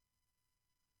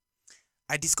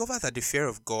I discovered that the fear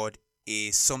of God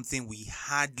is something we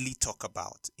hardly talk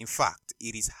about. In fact,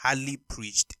 it is hardly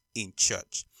preached in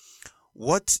church.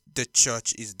 What the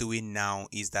church is doing now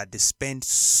is that they spend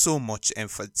so much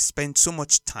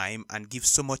time and give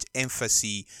so much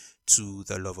emphasis to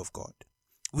the love of God,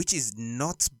 which is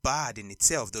not bad in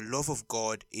itself. The love of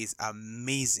God is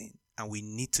amazing, and we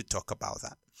need to talk about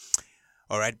that.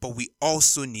 All right, but we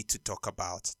also need to talk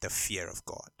about the fear of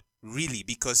God. Really,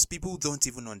 because people don't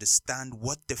even understand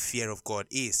what the fear of God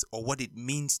is or what it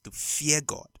means to fear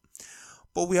God.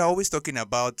 But we are always talking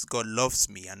about God loves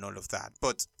me and all of that.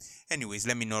 But anyways,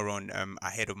 let me not run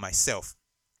ahead of myself.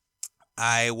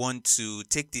 I want to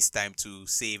take this time to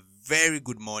say very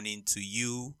good morning to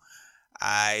you.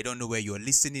 I don't know where you're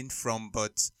listening from,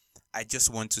 but I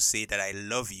just want to say that I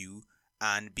love you.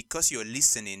 And because you're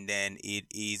listening, then it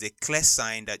is a clear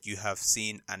sign that you have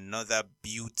seen another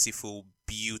beautiful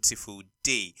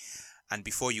day. And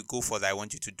before you go further, I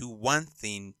want you to do one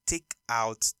thing. Take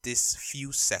out this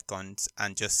few seconds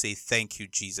and just say, thank you,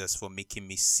 Jesus, for making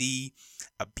me see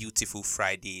a beautiful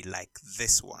Friday like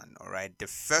this one. All right. The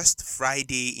first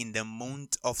Friday in the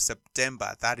month of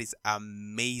September. That is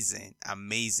amazing.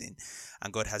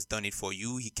 And God has done it for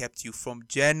you. He kept you from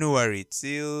January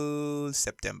till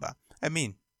September. I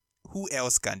mean, who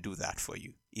else can do that for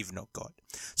you if not God?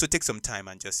 So take some time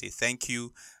and just say thank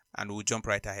you. And we'll jump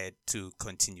right ahead to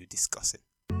continue discussing.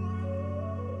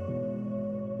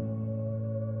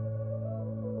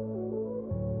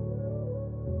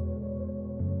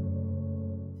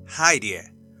 Hi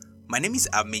there. My name is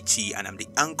Amechi and I'm the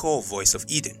anchor of Voice of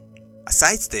Eden.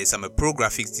 Aside this, I'm a pro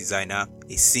graphics designer,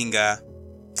 a singer,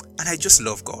 and I just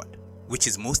love God, which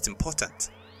is most important.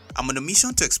 I'm on a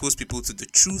mission to expose people to the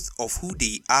truth of who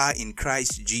they are in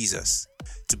Christ Jesus,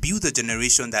 to build a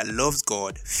generation that loves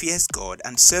God, fears God,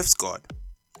 and serves God,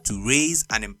 to raise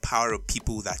and empower a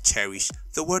people that cherish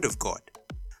the Word of God.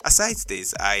 Aside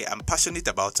this, I am passionate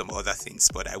about some other things,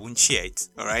 but I won't share it,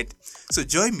 alright? So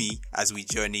join me as we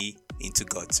journey into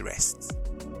God's rest.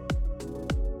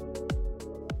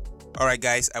 Alright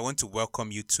guys, I want to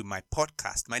welcome you to my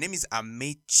podcast. My name is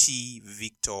Amechi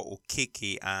Victor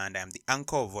Okeke and I'm the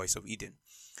anchor of Voice of Eden.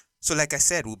 So like I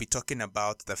said, we'll be talking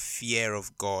about the fear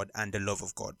of God and the love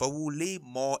of God, but we'll lay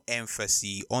more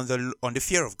emphasis on the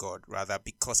fear of God rather,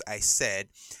 because I said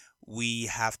we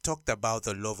have talked about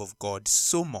the love of God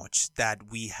so much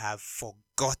that we have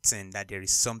forgotten that there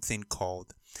is something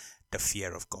called the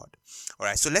fear of God.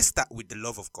 Alright, so let's start with the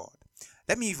love of God.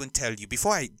 Let me even tell you,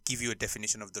 before I give you a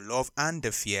definition of the love and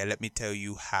the fear, let me tell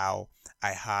you how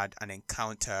I had an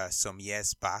encounter some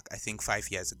years back, I think 5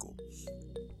 years ago.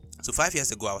 So 5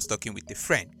 years ago, I was talking with a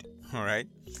friend, all right?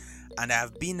 And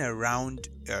I've been around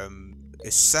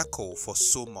a circle for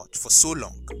so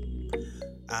long.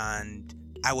 And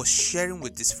I was sharing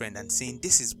with this friend and saying,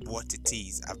 this is what it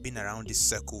is. I've been around this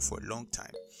circle for a long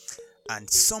time. And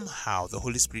somehow the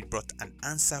Holy Spirit brought an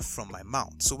answer from my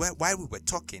mouth. So while we were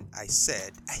talking, I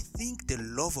said, I think the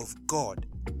love of God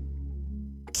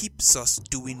keeps us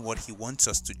doing what He wants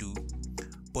us to do.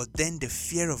 But then the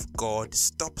fear of God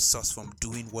stops us from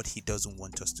doing what He doesn't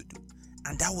want us to do.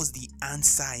 And that was the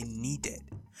answer I needed.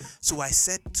 So I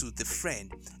said to the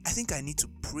friend, I think I need to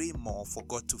pray more for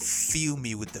God to fill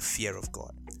me with the fear of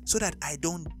God, so that I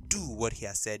don't do what He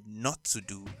has said not to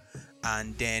do.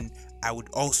 And then I would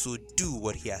also do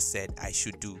what He has said I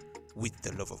should do with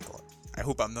the love of God. I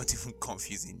hope I'm not even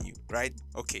confusing you, right?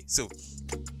 Okay, so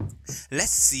let's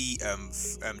see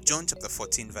John chapter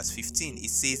 14 verse 15.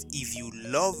 It says, if you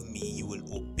love me, you will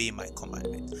obey my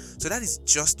commandment. So that is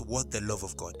just what the love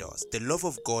of God does. The love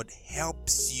of God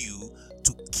helps you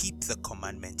to keep the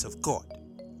commandments of God.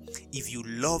 If you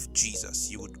love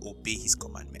Jesus, you would obey His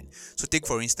commandment. So take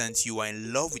for instance, you are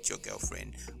in love with your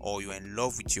girlfriend, or you are in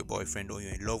love with your boyfriend, or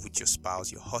you're in love with your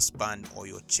spouse, your husband, or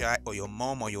your child, or your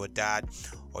mom, or your dad,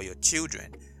 or your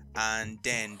children, and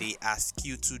then they ask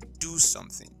you to do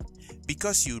something.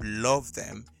 Because you love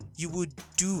them, you would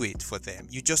do it for them.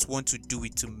 You just want to do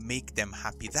it to make them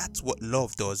happy. That's what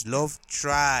love does. Love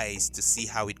tries to see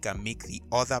how it can make the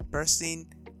other person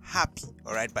happy,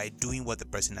 all right, by doing what the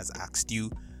person has asked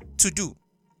you to do.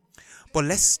 But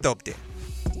let's stop there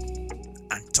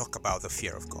and talk about the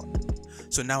fear of God.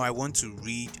 So now I want to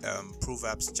read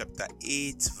Proverbs chapter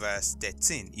 8 verse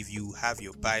 13. If you have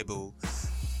your Bible,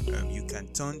 you can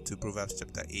turn to Proverbs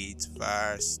chapter 8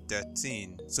 verse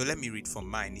 13. So let me read from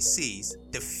mine. It says,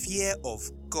 the fear of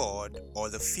God, or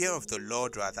the fear of the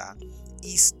Lord rather,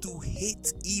 is to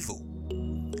hate evil,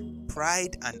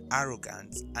 pride and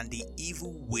arrogance, and the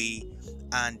evil way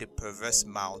and the perverse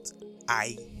mouth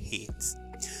I hate.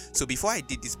 So before I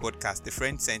did this podcast, the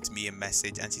friend sent me a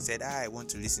message and she said, I want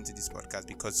to listen to this podcast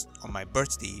because on my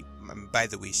birthday, by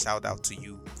the way, shout out to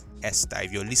you, Esther.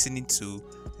 If you're listening to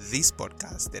this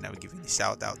podcast, then I'm giving a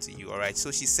shout out to you. All right.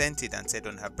 So she sent it and said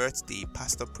on her birthday,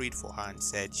 Pastor prayed for her and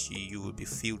said you will be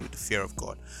filled with the fear of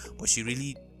God. But she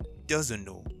really doesn't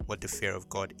know what the fear of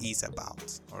God is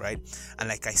about. All right. And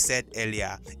like I said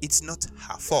earlier, it's not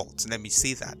her fault. Let me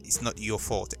say that it's not your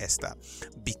fault, Esther,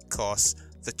 because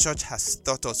the church has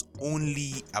taught us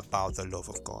only about the love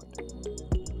of God.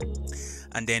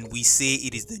 And then we say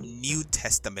it is the New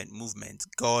Testament movement.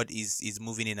 God is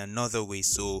moving in another way,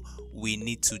 so we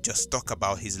need to just talk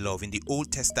about his love. In the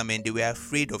Old Testament, they were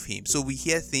afraid of him. So we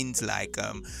hear things like,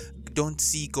 don't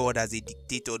see God as a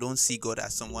dictator, don't see God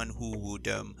as someone who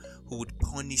would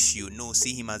punish you. No,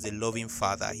 see him as a loving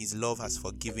father. His love has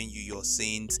forgiven you your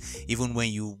sins. Even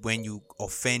when you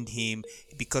offend him,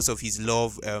 because of his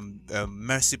love,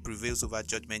 mercy prevails over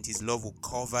judgment. His love will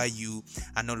cover you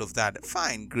and all of that.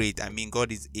 Fine, great. I mean,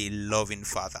 God is a loving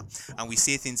father. And we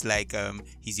say things like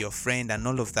he's your friend and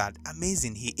all of that.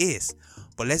 Amazing, he is.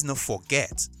 But let's not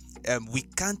forget, we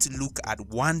can't look at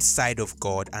one side of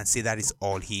God and say that is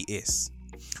all he is.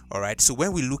 All right. So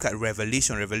when we look at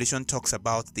Revelation talks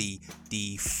about the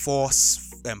four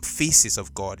faces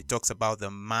of God. It talks about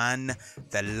the man,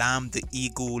 the lamb, the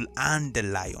eagle, and the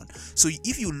lion. So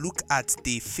if you look at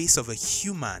the face of a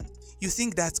human, you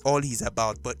think that's all he's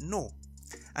about, but no.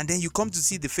 And then you come to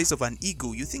see the face of an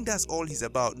eagle, you think that's all he's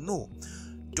about. No.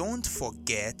 Don't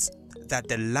forget that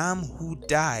the lamb who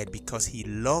died because he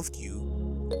loved you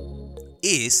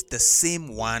is the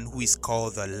same one who is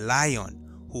called the lion,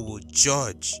 who will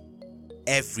judge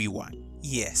everyone.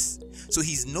 Yes. So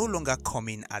he's no longer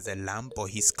coming as a lamb, but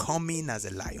he's coming as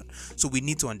a lion. So we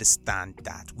need to understand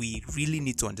that. We really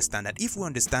need to understand that. If we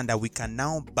understand that, we can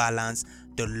now balance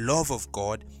the love of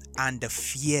God and the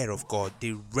fear of God,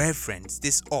 the reverence,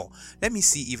 this all. Let me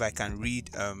see if I can read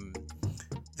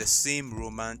the same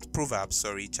Proverbs,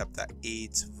 chapter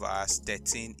 8, verse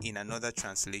 13 in another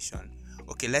translation.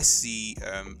 Okay, let's see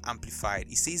amplified.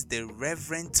 It says the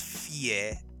reverent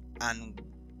fear and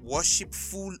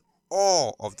worshipful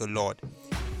awe of the Lord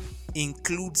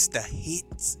includes the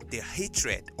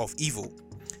hatred of evil.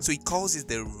 So he calls it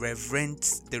the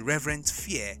reverent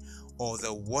fear or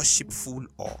the worshipful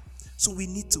awe. So we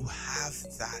need to have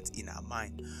that in our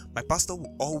mind. My pastor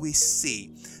will always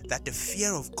say that the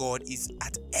fear of God is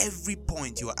at every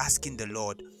point you are asking the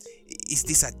Lord, is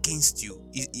this against you?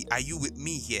 Are you with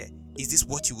me here? Is this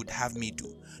what you would have me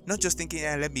do? Not just thinking,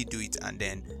 let me do it, and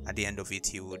then at the end of it,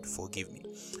 he would forgive me.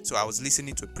 So I was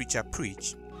listening to a preacher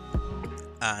preach,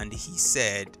 and he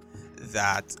said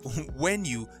that when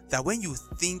you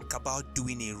think about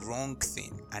doing a wrong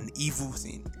thing, an evil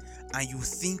thing, and you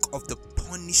think of the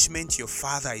punishment your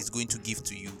father is going to give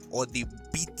to you, or the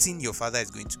beating your father is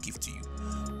going to give to you,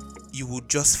 you will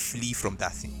just flee from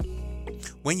that thing.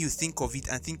 When you think of it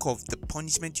and think of the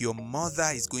punishment your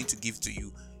mother is going to give to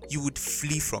you, you would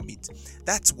flee from it.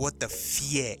 That's what the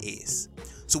fear is.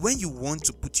 So when you want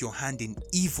to put your hand in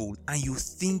evil and you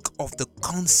think of the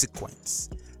consequence,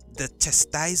 the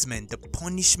chastisement, the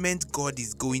punishment God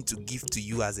is going to give to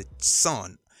you as a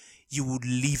son, you would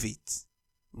leave it.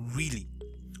 Really.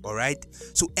 All right.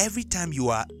 So every time you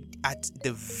are at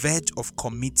the verge of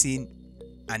committing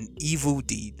an evil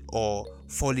deed or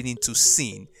falling into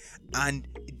sin, and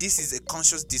this is a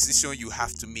conscious decision you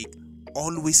have to make,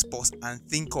 always pause and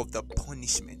think of the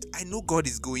punishment. I know God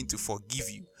is going to forgive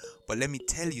you, but let me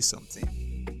tell you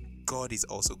something. God is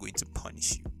also going to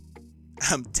punish you.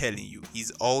 I'm telling you,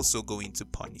 he's also going to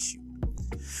punish you.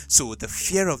 So the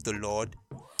fear of the Lord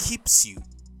keeps you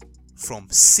from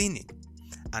sinning,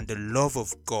 and the love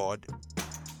of God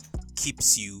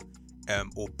keeps you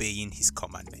obeying his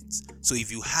commandments. So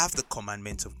if you have the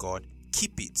commandments of God,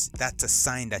 keep it. That's a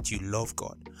sign that you love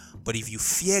God. But if you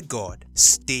fear God,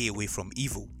 stay away from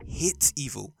evil, hate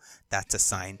evil, that's a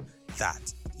sign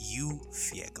that you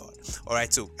fear God. All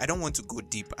right, so I don't want to go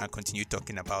deep and continue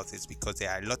talking about this because there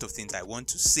are a lot of things I want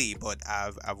to say, but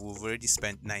I've already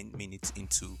spent 9 minutes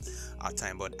into our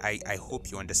time, but I hope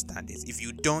you understand it. If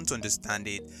you don't understand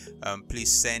it,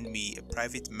 please send me a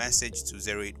private message to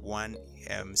 081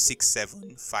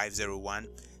 67501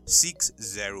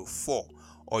 604,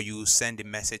 or you send a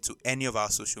message to any of our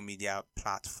social media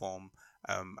platform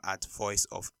at Voice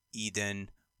of Eden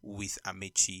with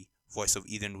Amechi. Voice of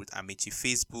Eden with Amechi,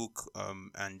 Facebook,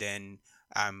 and then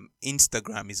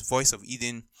Instagram is Voice of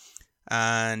Eden,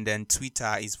 and then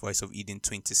Twitter is Voice of Eden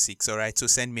 26. All right, so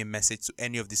send me a message to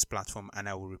any of this platform and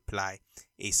I will reply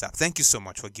ASAP. Thank you so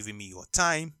much for giving me your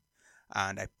time,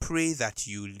 and I pray that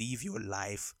you live your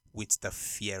life with the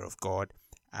fear of God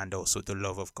and also the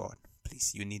love of God.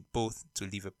 Please, you need both to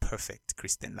live a perfect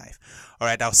Christian life. All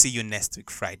right, I'll see you next week,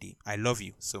 Friday. I love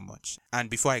you so much. And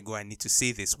before I go, I need to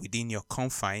say this. Within your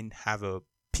confine, have a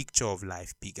picture of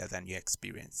life bigger than your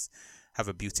experience. Have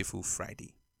a beautiful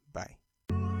Friday. Bye.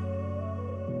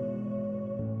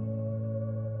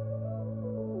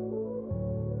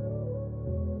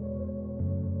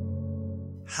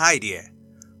 Hi there.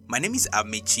 My name is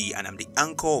Amechi and I'm the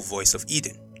anchor of Voice of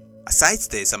Eden. Aside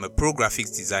this, I'm a pro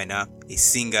graphics designer, a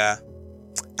singer,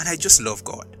 and I just love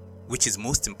God, which is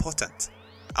most important.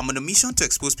 I'm on a mission to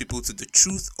expose people to the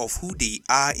truth of who they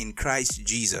are in Christ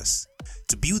Jesus,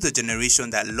 to build a generation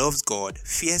that loves God,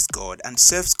 fears God, and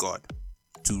serves God,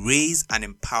 to raise and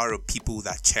empower a people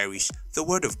that cherish the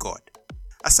Word of God.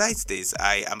 Aside this,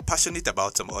 I am passionate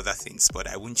about some other things, but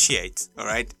I won't share it,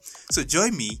 alright? So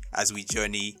join me as we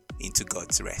journey into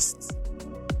God's rest.